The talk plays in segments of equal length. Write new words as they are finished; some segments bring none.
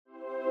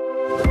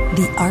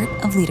The Art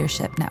of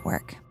Leadership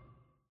Network.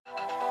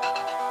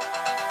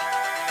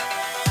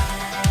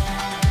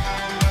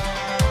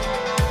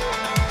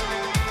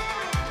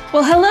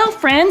 Well, hello,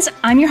 friends.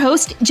 I'm your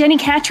host, Jenni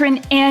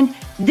Catron, and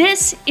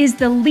this is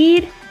the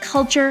Lead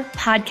Culture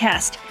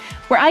Podcast,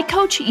 where I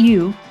coach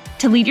you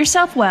to lead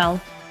yourself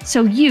well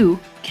so you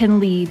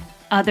can lead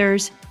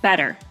others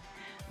better.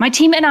 My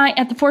team and I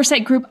at the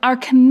Foresight Group are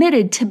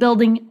committed to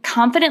building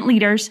confident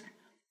leaders,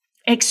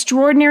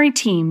 extraordinary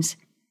teams,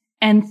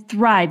 and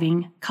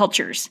thriving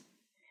cultures.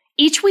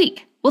 Each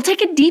week, we'll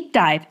take a deep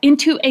dive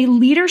into a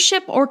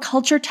leadership or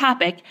culture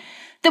topic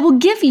that will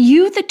give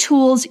you the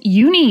tools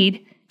you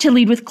need to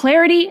lead with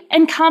clarity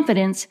and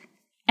confidence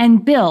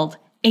and build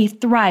a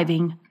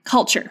thriving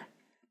culture.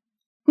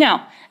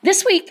 Now,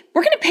 this week,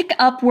 we're going to pick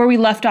up where we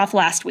left off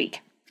last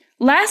week.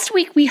 Last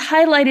week, we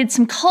highlighted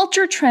some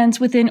culture trends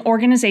within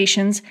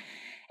organizations,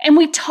 and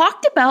we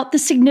talked about the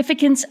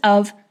significance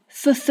of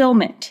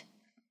fulfillment.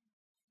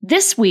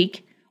 This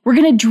week, we're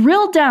going to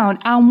drill down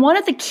on one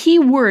of the key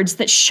words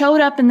that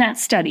showed up in that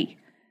study.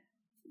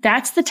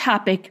 That's the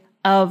topic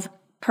of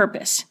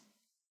purpose.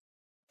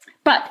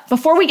 But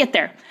before we get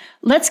there,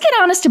 let's get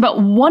honest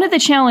about one of the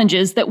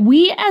challenges that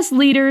we as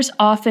leaders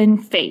often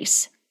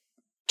face.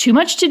 Too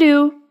much to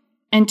do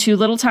and too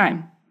little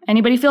time.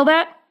 Anybody feel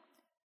that?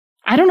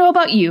 I don't know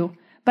about you,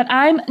 but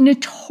I'm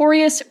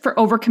notorious for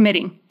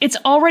overcommitting. It's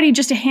already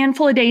just a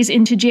handful of days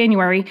into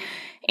January,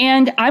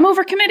 and I'm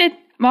overcommitted.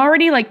 I'm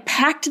already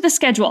packed the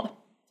schedule.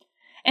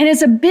 And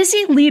as a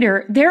busy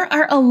leader, there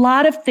are a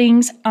lot of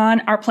things on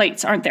our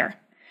plates, aren't there?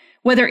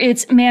 Whether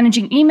it's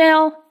managing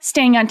email,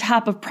 staying on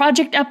top of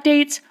project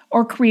updates,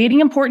 or creating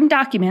important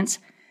documents,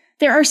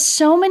 there are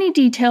so many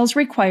details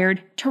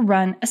required to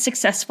run a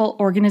successful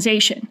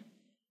organization.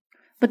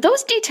 But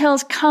those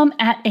details come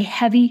at a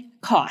heavy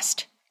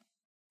cost.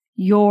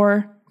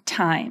 Your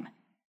time.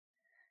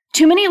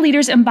 Too many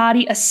leaders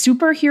embody a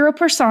superhero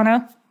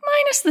persona,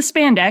 minus the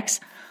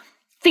spandex,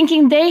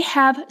 thinking they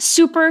have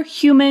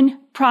superhuman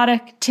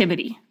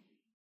productivity.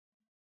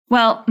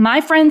 Well, my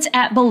friends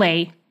at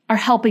Belay are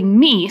helping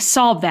me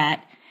solve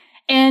that,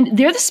 and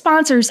they're the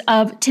sponsors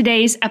of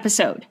today's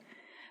episode.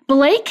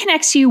 Belay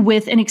connects you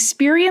with an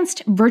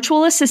experienced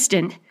virtual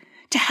assistant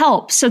to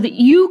help so that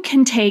you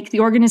can take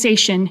the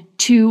organization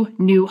to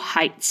new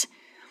heights.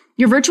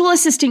 Your virtual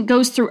assistant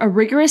goes through a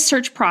rigorous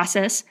search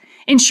process,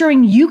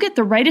 ensuring you get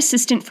the right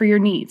assistant for your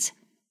needs.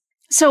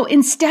 So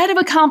instead of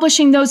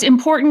accomplishing those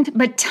important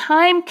but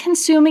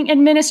time-consuming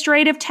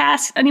administrative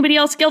tasks, anybody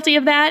else guilty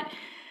of that?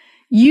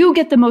 You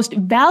get the most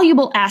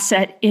valuable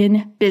asset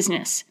in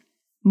business,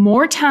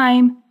 more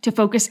time to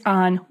focus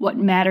on what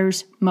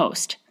matters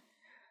most.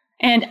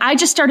 And I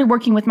just started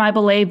working with my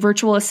Belay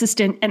virtual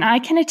assistant, and I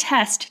can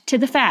attest to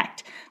the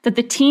fact that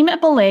the team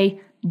at Belay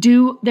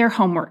do their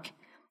homework,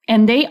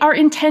 and they are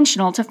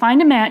intentional to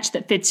find a match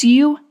that fits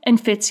you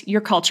and fits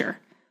your culture.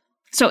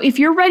 So if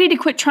you're ready to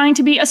quit trying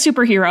to be a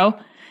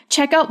superhero,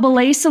 check out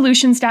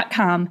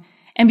belaysolutions.com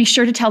and be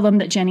sure to tell them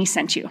that Jenni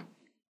sent you.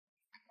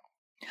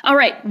 All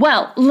right,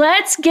 well,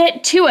 let's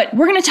get to it.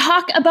 We're going to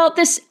talk about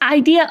this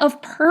idea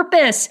of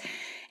purpose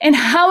and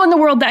how in the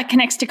world that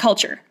connects to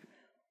culture.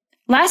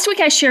 Last week,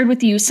 I shared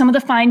with you some of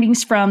the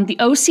findings from the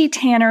O.C.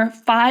 Tanner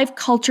 5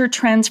 Culture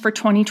Trends for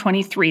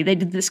 2023. They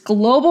did this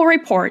global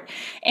report,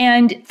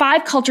 and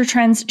 5 culture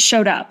trends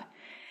showed up.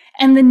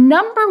 And the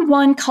number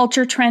one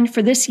culture trend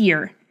for this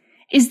year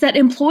is that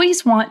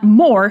employees want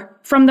more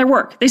from their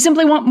work. They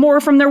simply want more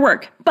from their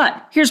work.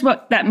 But here's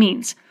what that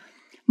means.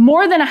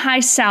 More than a high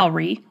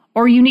salary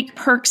or unique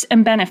perks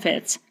and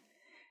benefits,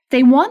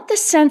 they want the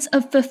sense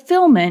of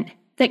fulfillment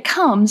that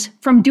comes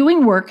from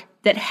doing work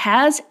that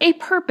has a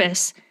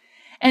purpose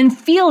and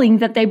feeling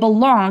that they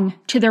belong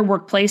to their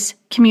workplace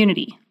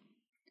community.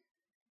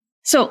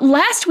 So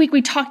last week,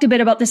 we talked a bit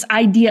about this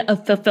idea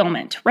of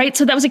fulfillment, right?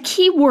 So that was a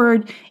key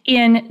word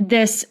in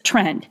this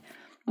trend.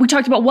 We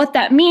talked about what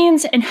that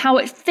means and how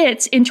it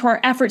fits into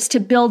our efforts to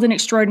build an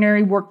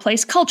extraordinary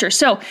workplace culture.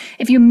 So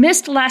if you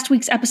missed last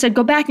week's episode,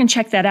 go back and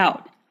check that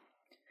out.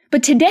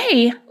 But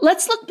today,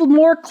 let's look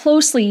more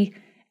closely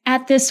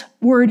at this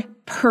word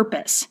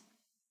purpose.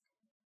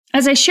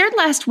 As I shared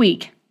last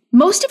week,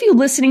 most of you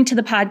listening to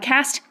the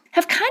podcast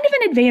have kind of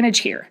an advantage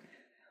here.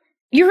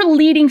 You're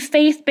leading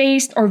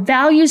faith-based or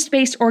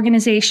values-based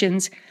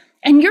organizations,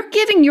 and you're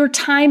giving your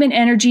time and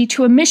energy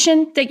to a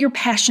mission that you're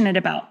passionate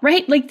about,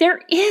 right? There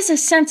is a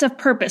sense of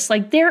purpose,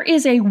 there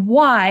is a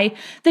why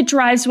that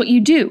drives what you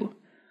do.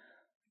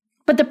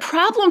 But the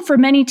problem for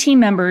many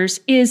team members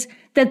is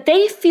that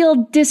they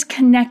feel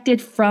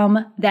disconnected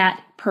from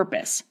that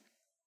purpose.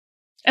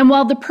 And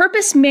while the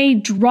purpose may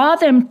draw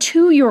them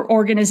to your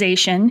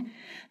organization,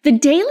 the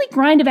daily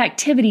grind of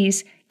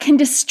activities can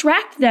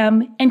distract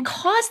them and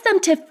cause them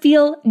to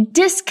feel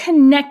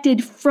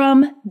disconnected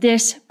from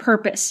this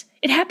purpose.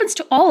 It happens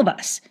to all of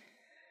us.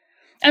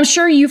 I'm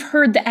sure you've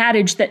heard the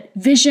adage that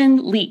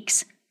vision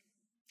leaks.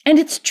 And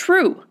it's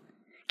true.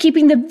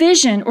 Keeping the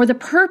vision or the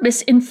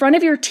purpose in front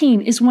of your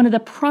team is one of the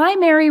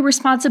primary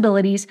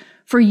responsibilities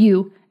for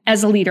you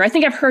as a leader. I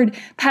think I've heard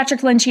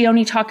Patrick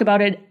Lencioni talk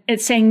about it.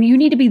 It's saying you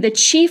need to be the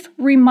chief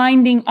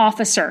reminding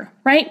officer,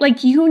 right?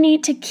 Like you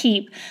need to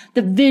keep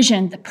the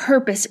vision, the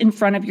purpose in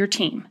front of your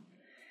team.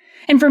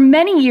 And for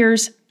many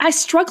years, I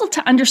struggled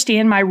to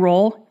understand my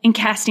role in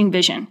casting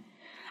vision.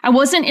 I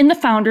wasn't in the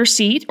founder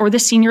seat or the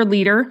senior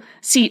leader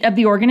seat of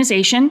the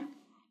organization.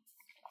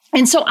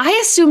 And so I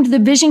assumed the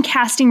vision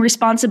casting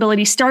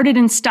responsibility started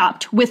and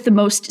stopped with the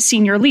most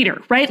senior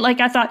leader, right?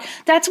 Like I thought,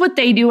 that's what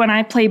they do and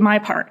I played my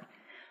part.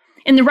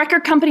 In the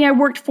record company I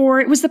worked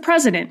for, it was the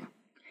president.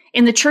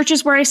 In the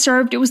churches where I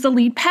served, it was the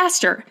lead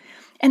pastor.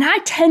 And I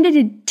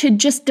tended to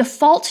just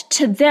default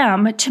to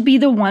them to be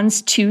the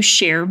ones to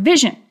share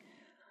vision.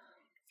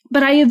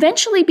 But I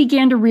eventually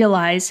began to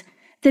realize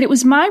that it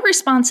was my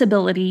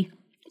responsibility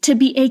to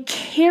be a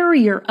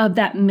carrier of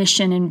that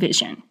mission and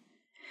vision.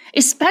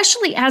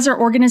 Especially as our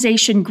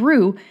organization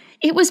grew,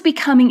 it was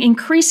becoming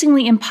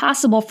increasingly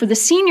impossible for the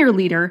senior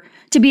leader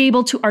to be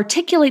able to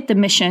articulate the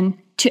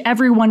mission to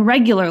everyone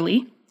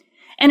regularly.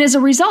 And as a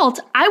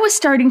result, I was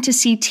starting to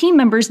see team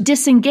members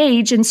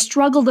disengage and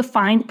struggle to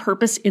find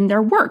purpose in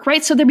their work,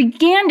 right? So there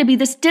began to be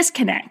this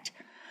disconnect.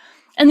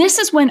 And this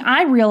is when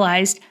I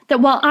realized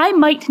that while I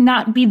might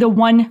not be the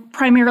one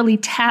primarily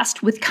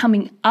tasked with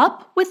coming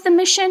up with the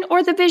mission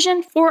or the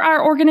vision for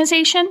our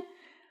organization,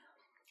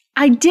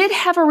 I did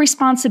have a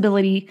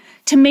responsibility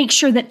to make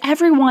sure that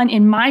everyone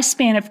in my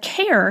span of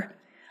care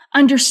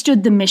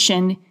understood the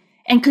mission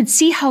and could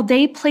see how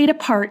they played a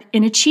part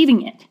in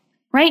achieving it,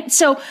 right?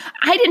 So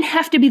I didn't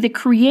have to be the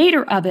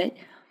creator of it,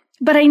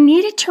 but I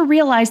needed to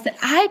realize that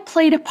I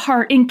played a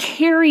part in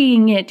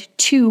carrying it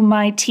to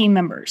my team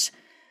members.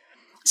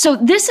 So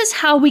this is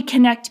how we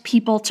connect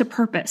people to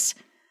purpose.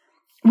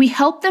 We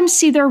help them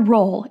see their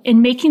role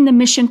in making the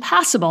mission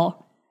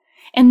possible,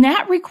 and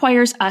that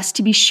requires us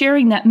to be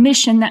sharing that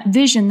mission, that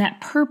vision,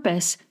 that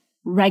purpose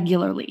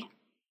regularly.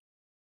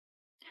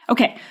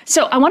 Okay,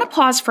 so I want to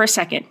pause for a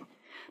second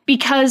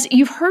because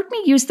you've heard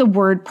me use the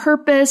word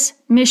purpose,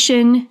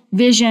 mission,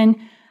 vision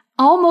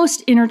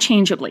almost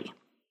interchangeably.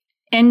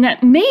 And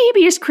that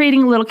maybe is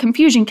creating a little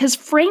confusion because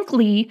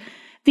frankly,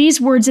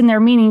 these words and their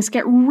meanings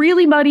get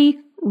really muddy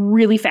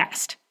really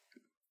fast.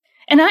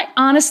 And I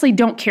honestly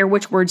don't care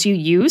which words you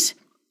use.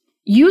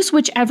 Use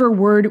whichever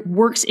word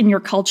works in your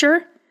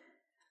culture,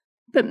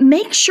 but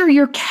make sure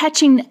you're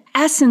catching the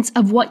essence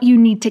of what you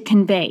need to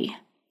convey.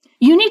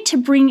 You need to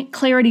bring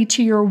clarity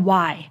to your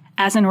why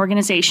as an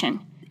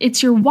organization.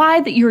 It's your why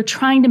that you're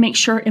trying to make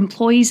sure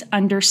employees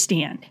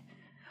understand.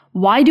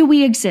 Why do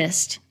we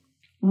exist?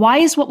 Why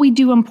is what we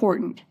do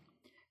important?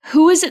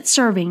 Who is it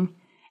serving?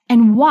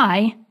 And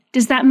why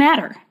does that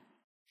matter?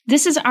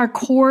 This is our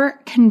core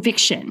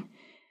conviction.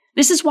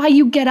 This is why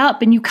you get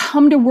up and you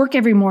come to work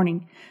every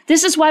morning.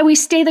 This is why we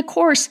stay the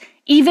course,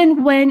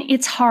 even when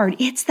it's hard.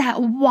 It's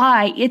that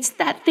why. It's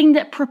that thing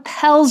that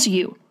propels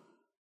you.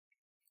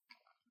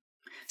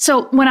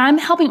 So when I'm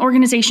helping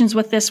organizations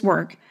with this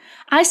work,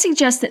 I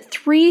suggest that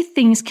 3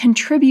 things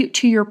contribute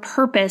to your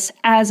purpose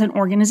as an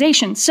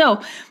organization.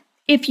 So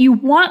if you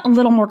want a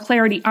little more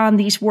clarity on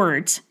these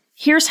words,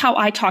 here's how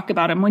I talk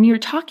about them. When you're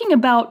talking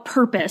about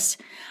purpose,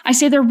 I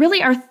say there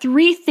really are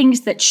 3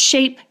 things that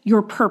shape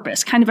your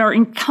purpose, kind of are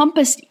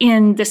encompassed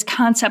in this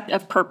concept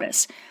of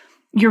purpose: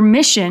 your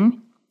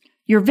mission,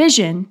 your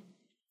vision,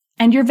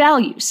 and your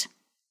values.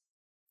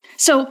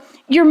 So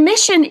your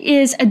mission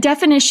is a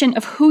definition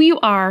of who you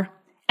are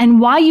and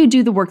why you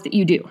do the work that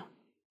you do.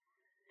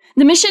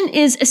 The mission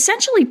is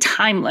essentially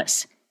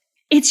timeless.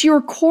 It's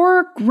your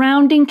core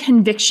grounding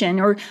conviction,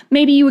 or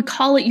maybe you would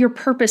call it your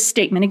purpose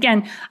statement.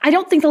 Again, I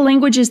don't think the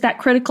language is that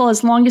critical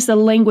as long as the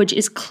language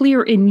is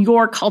clear in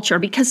your culture,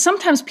 because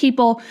sometimes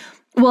people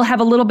will have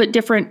a little bit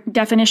different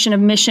definition of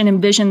mission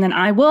and vision than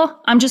I will.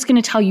 I'm just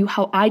going to tell you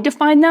how I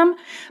define them,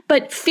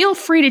 but feel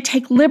free to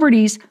take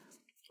liberties.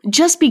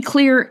 Just be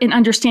clear in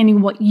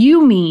understanding what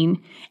you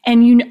mean,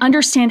 and you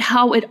understand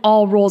how it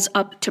all rolls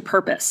up to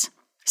purpose.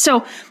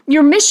 So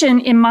your mission,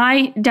 in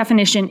my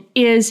definition,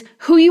 is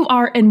who you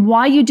are and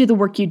why you do the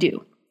work you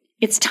do.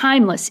 It's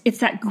timeless. It's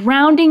that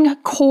grounding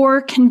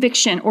core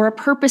conviction or a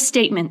purpose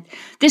statement.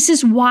 This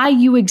is why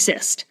you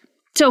exist.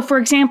 So, for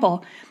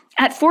example,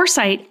 at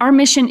Foresight, our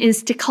mission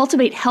is to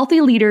cultivate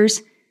healthy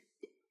leaders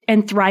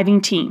and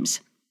thriving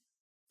teams.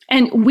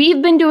 And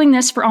we've been doing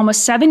this for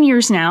almost 7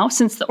 years now,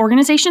 since the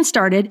organization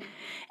started,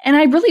 and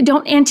I really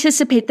don't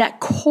anticipate that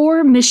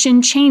core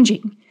mission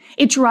changing.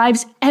 It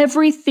drives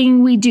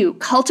everything we do: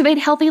 cultivate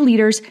healthy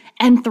leaders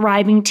and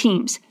thriving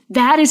teams.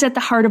 That is at the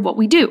heart of what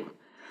we do.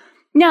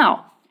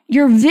 Now,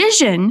 your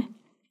vision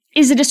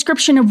is a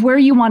description of where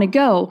you want to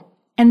go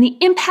and the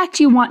impact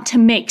you want to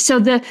make. So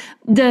the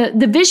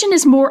vision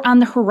is more on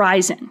the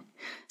horizon.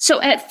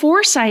 So at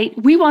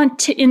Foresight, we want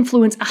to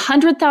influence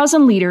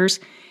 100,000 leaders,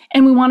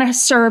 and we want to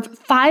serve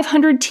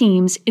 500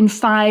 teams in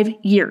 5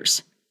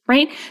 years,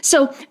 right?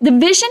 So the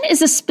vision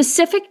is a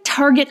specific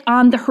target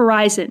on the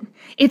horizon.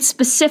 It's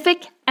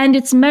specific and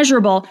it's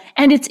measurable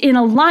and it's in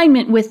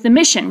alignment with the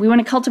mission. We want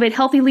to cultivate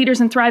healthy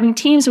leaders and thriving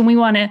teams, and we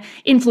want to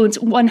influence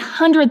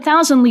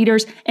 100,000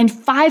 leaders and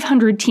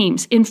 500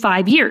 teams in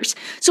 5 years.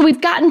 So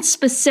we've gotten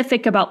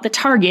specific about the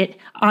target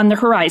on the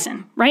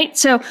horizon, right?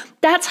 So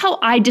that's how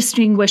I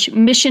distinguish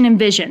mission and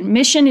vision.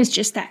 Mission is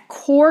just that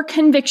core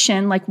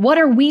conviction, like what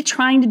are we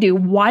trying to do?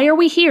 Why are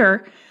we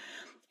here?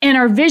 And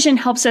our vision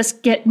helps us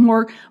get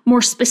more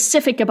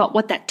specific about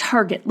what that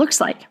target looks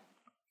like.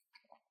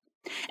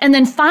 And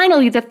then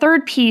finally, the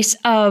third piece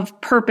of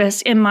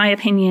purpose, in my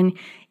opinion,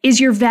 is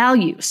your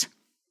values.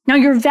 Now,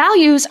 your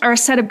values are a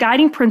set of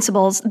guiding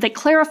principles that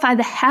clarify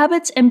the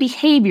habits and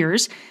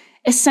behaviors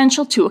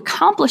essential to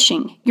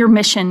accomplishing your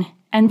mission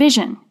and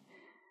vision.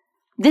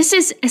 This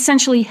is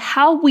essentially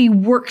how we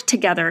work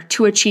together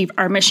to achieve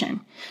our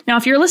mission. Now,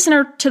 if you're a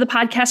listener to the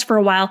podcast for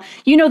a while,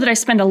 you know that I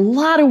spend a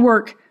lot of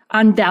work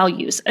on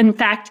values. In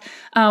fact,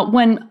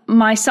 when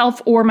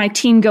myself or my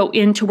team go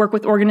in to work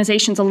with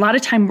organizations, a lot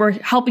of time we're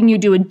helping you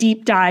do a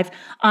deep dive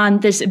on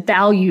this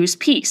values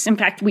piece. In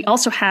fact, we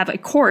also have a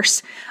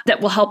course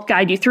that will help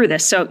guide you through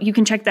this, so you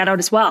can check that out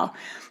as well.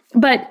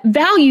 But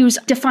values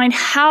define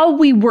how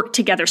we work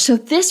together. So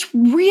this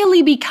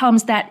really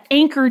becomes that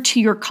anchor to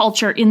your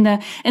culture in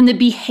the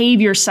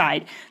behavior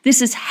side.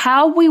 This is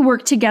how we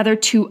work together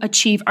to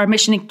achieve our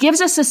mission. It gives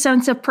us a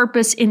sense of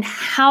purpose in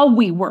how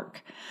we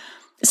work.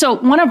 So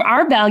one of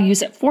our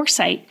values at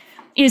Foresight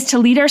is to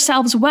lead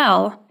ourselves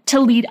well,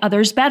 to lead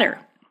others better,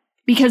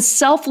 because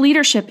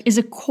self-leadership is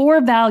a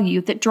core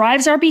value that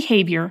drives our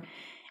behavior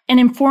and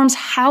informs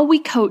how we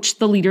coach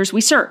the leaders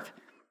we serve.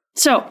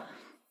 So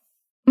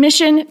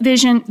mission,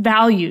 vision,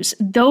 values,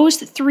 those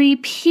three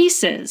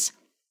pieces,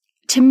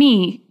 to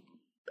me,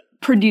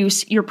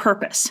 produce your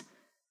purpose.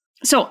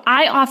 So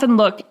I often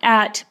look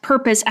at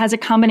purpose as a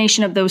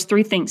combination of those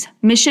three things: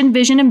 mission,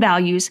 vision, and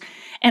values.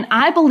 And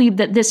I believe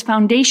that this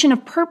foundation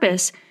of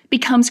purpose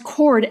becomes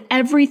core to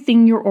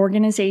everything your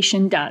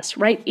organization does,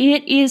 right?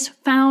 It is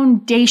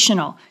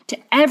foundational to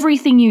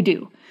everything you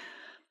do.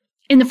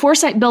 In the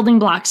Foresight Building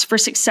Blocks for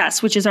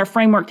Success, which is our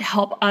framework to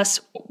help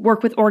us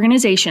work with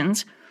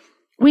organizations,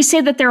 we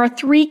say that there are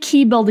three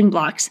key building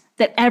blocks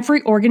that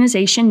every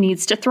organization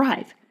needs to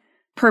thrive: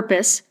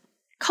 purpose,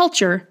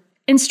 culture,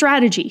 and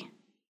strategy.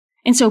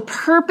 And so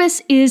purpose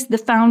is the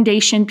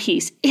foundation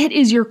piece. It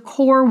is your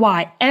core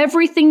why.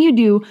 Everything you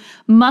do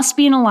must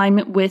be in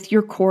alignment with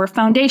your core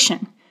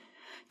foundation.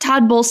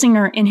 Todd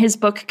Bolsinger, in his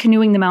book,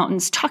 Canoeing the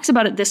Mountains, talks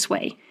about it this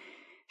way.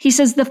 He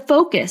says, the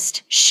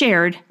focused,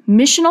 shared,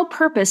 missional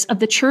purpose of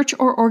the church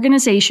or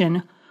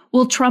organization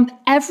will trump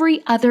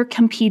every other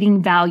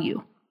competing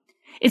value.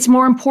 It's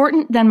more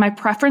important than my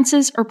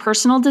preferences or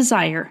personal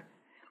desire.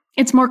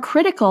 It's more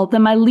critical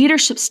than my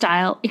leadership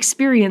style,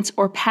 experience,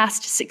 or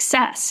past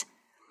success.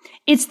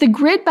 It's the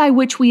grid by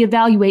which we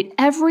evaluate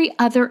every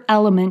other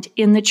element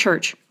in the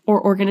church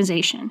or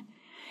organization.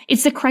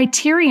 It's the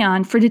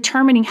criterion for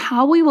determining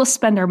how we will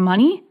spend our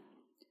money,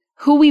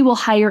 who we will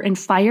hire and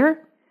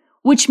fire,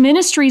 which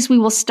ministries we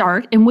will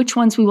start and which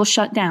ones we will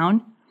shut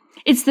down.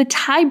 It's the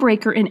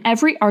tiebreaker in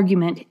every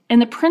argument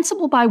and the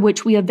principle by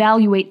which we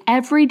evaluate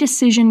every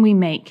decision we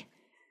make: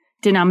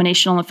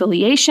 denominational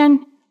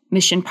affiliation,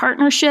 mission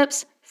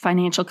partnerships,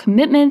 financial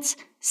commitments,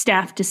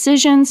 staff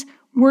decisions,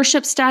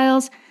 worship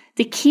styles.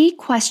 The key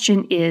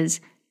question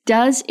is,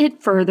 does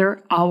it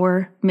further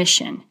our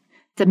mission?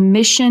 The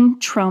mission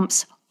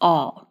trumps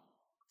all.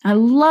 I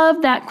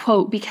love that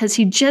quote because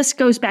he just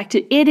goes back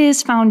to it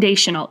is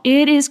foundational.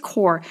 It is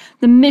core.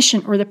 The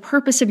mission or the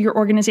purpose of your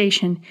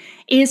organization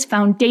is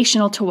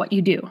foundational to what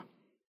you do.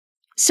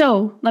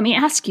 So let me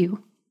ask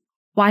you,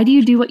 why do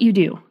you do what you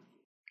do?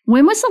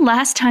 When was the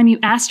last time you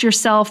asked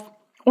yourself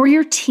or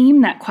your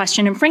team that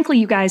question? And frankly,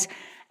 you guys,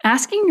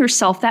 asking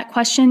yourself that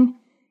question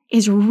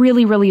is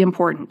really, really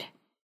important.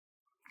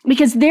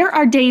 Because there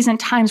are days and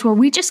times where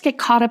we just get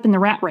caught up in the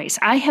rat race.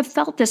 I have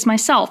felt this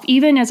myself.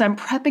 Even as I'm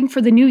prepping for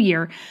the new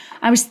year,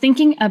 I was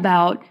thinking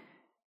about,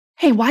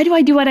 hey, why do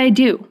I do what I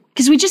do?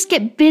 Because we just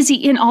get busy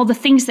in all the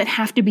things that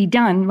have to be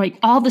done, right?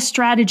 All the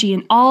strategy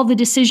and all the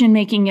decision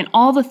making and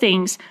all the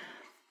things.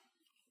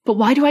 But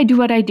why do I do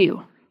what I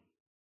do?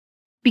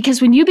 Because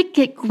when you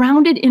get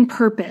grounded in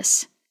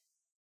purpose,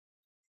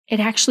 it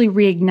actually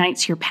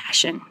reignites your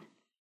passion.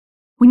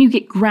 When you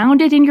get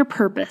grounded in your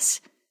purpose,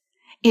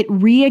 it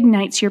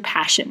reignites your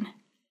passion.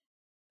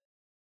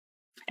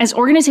 As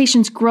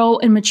organizations grow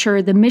and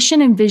mature, the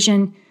mission and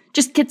vision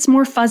just gets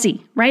more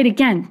fuzzy, right?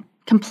 Again,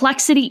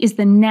 complexity is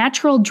the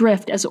natural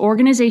drift as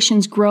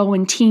organizations grow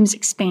and teams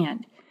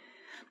expand.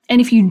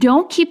 And if you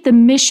don't keep the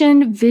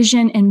mission,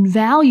 vision, and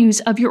values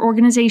of your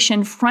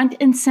organization front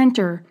and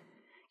center,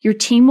 your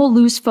team will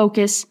lose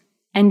focus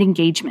and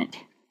engagement.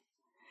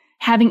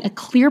 Having a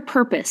clear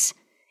purpose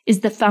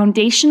is the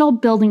foundational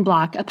building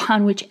block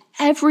upon which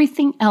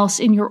everything else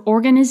in your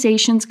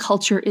organization's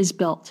culture is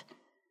built.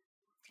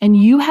 And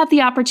you have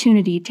the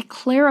opportunity to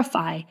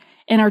clarify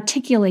and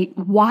articulate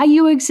why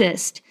you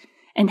exist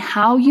and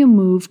how you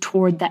move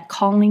toward that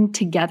calling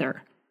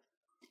together.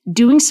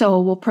 Doing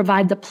so will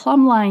provide the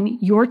plumb line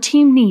your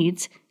team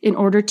needs in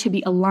order to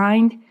be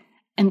aligned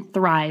and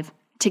thrive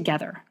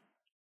together.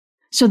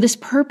 So this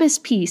purpose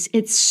piece,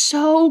 it's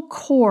so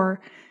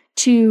core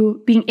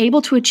to being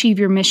able to achieve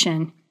your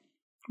mission,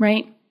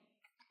 right?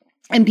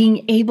 And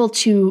being able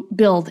to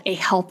build a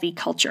healthy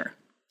culture.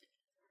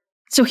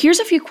 So here's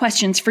a few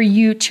questions for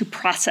you to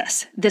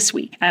process this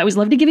week. I always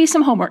love to give you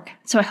some homework,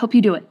 so I hope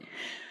you do it.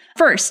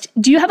 First,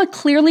 do you have a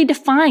clearly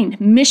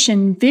defined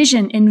mission,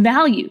 vision, and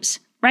values?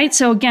 Right?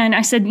 So again,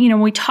 I said, when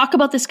we talk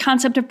about this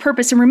concept of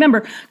purpose, and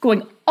remember,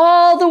 going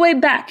all the way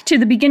back to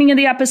the beginning of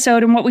the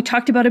episode and what we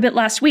talked about a bit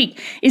last week,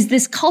 is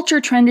this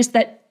culture trend is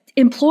that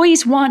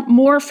employees want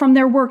more from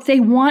their work. They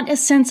want a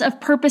sense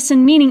of purpose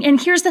and meaning. And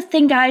here's the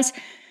thing, guys,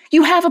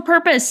 you have a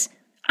purpose.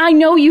 I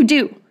know you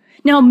do.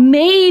 Now,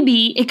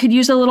 maybe it could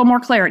use a little more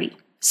clarity.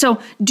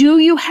 So do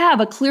you have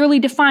a clearly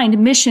defined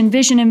mission,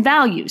 vision, and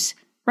values,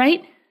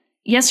 right?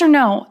 Yes or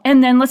no?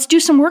 And then let's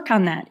do some work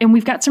on that. And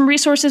we've got some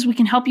resources. We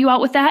can help you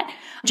out with that.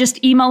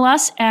 Just email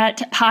us at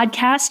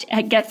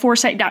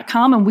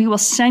podcast@getforesight.com and we will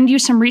send you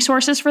some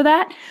resources for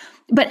that.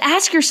 But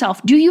ask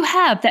yourself, do you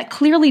have that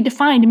clearly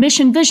defined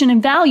mission, vision,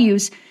 and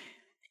values?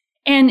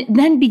 And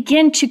then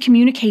begin to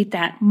communicate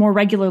that more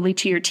regularly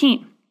to your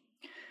team.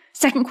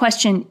 Second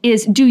question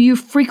is, do you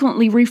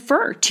frequently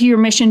refer to your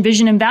mission,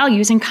 vision, and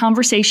values in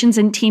conversations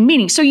and team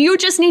meetings? So you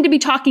just need to be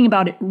talking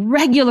about it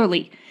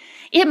regularly.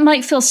 It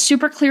might feel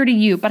super clear to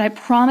you, but I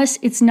promise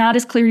it's not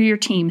as clear to your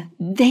team.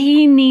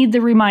 They need the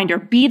reminder.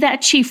 Be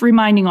that chief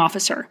reminding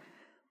officer.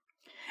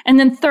 And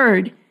then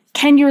third,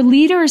 can your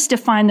leaders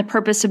define the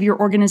purpose of your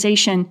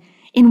organization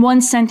in one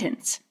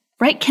sentence,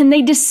 right? Can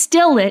they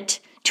distill it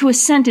to a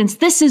sentence?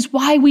 This is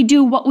why we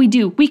do what we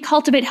do. We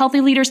cultivate healthy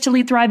leaders to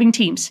lead thriving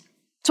teams.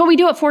 It's what we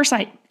do at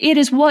Foresight. It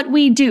is what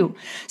we do.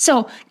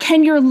 So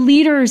can your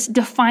leaders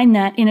define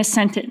that in a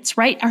sentence,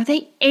 right? Are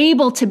they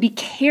able to be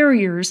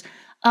carriers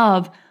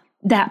of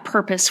that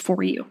purpose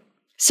for you?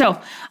 So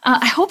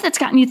I hope that's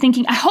gotten you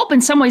thinking. I hope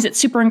in some ways it's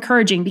super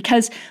encouraging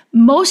because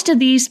most of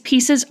these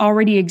pieces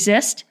already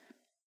exist.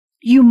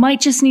 You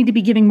might just need to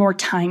be giving more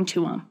time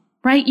to them,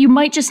 right? You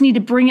might just need to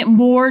bring it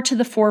more to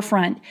the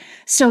forefront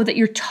so that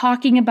you're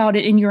talking about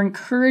it and you're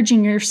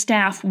encouraging your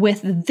staff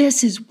with,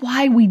 this is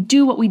why we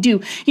do what we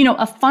do.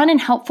 A fun and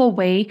helpful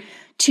way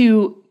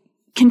to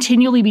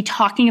continually be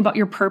talking about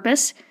your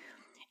purpose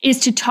is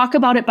to talk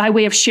about it by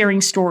way of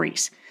sharing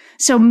stories.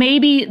 So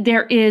maybe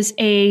there is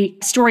a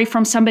story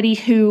from somebody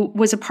who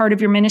was a part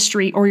of your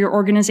ministry or your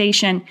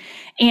organization,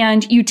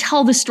 and you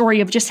tell the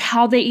story of just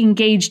how they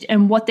engaged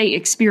and what they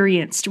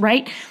experienced,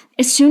 right?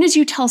 As soon as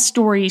you tell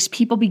stories,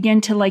 people begin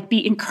to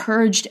be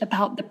encouraged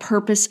about the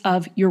purpose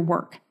of your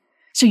work.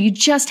 So you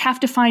just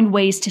have to find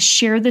ways to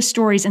share the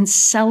stories and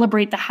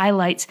celebrate the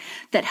highlights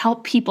that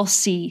help people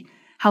see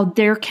how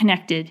they're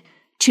connected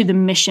to the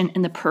mission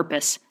and the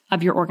purpose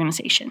of your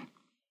organization.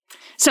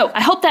 So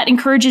I hope that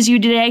encourages you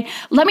today.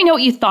 Let me know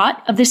what you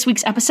thought of this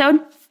week's episode.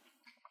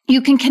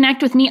 You can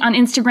connect with me on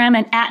Instagram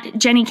at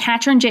Jenni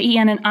Catron,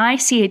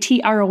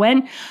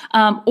 JenniCatron,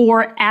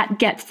 or at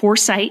Get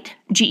Foresight,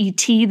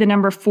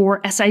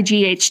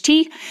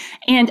 GET4SIGHT,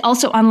 and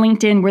also on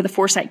LinkedIn, we're the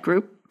Foresight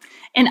Group.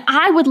 And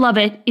I would love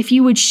it if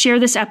you would share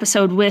this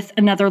episode with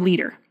another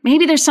leader.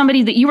 Maybe there's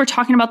somebody that you were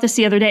talking about this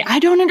the other day. I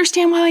don't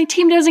understand why my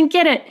team doesn't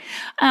get it.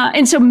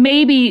 And so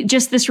maybe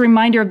just this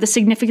reminder of the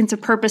significance of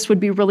purpose would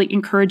be really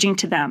encouraging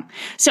to them.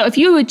 So if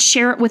you would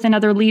share it with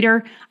another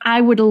leader, I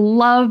would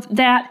love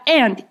that.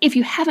 And if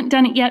you haven't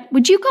done it yet,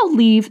 would you go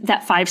leave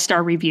that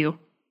 5-star review?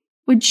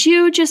 Would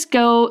you just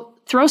go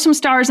throw some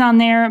stars on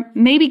there,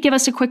 maybe give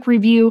us a quick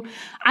review?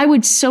 I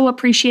would so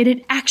appreciate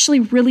it. Actually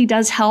really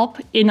does help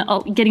in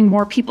getting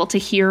more people to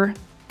hear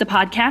the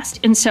podcast.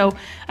 And so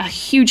a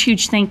huge,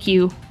 huge thank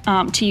you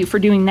to you for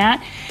doing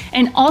that.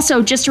 And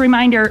also just a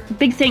reminder,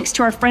 big thanks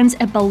to our friends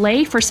at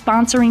Belay for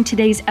sponsoring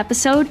today's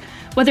episode.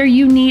 Whether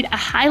you need a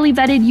highly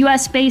vetted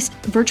US-based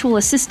virtual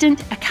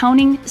assistant,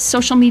 accounting,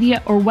 social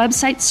media, or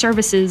website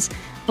services,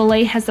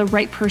 Belay has the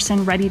right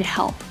person ready to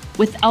help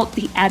without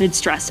the added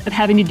stress of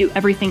having to do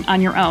everything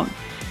on your own.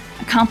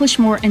 Accomplish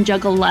more and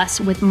juggle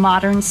less with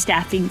modern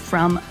staffing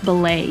from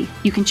Belay.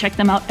 You can check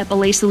them out at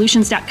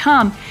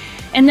belaysolutions.com.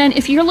 And then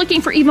if you're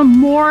looking for even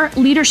more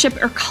leadership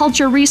or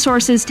culture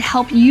resources to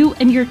help you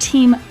and your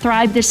team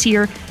thrive this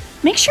year,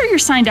 make sure you're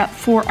signed up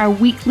for our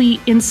weekly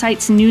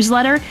Insights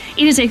newsletter.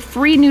 It is a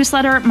free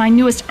newsletter. My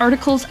newest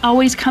articles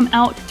always come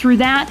out through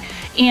that.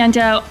 And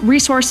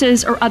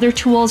resources or other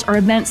tools or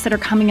events that are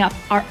coming up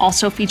are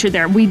also featured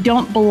there. We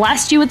don't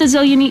blast you with a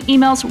zillion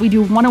emails. We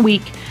do one a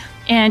week.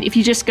 And if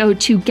you just go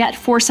to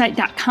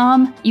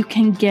getforesight.com, you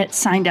can get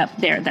signed up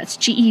there. That's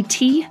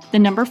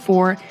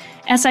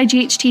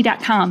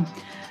GET4SIGHT.com.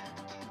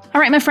 All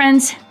right, my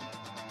friends,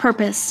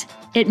 purpose.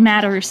 It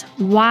matters.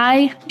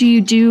 Why do you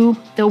do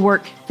the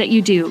work that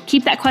you do?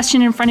 Keep that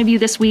question in front of you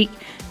this week.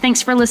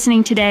 Thanks for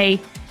listening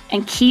today,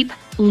 and keep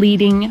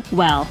leading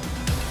well.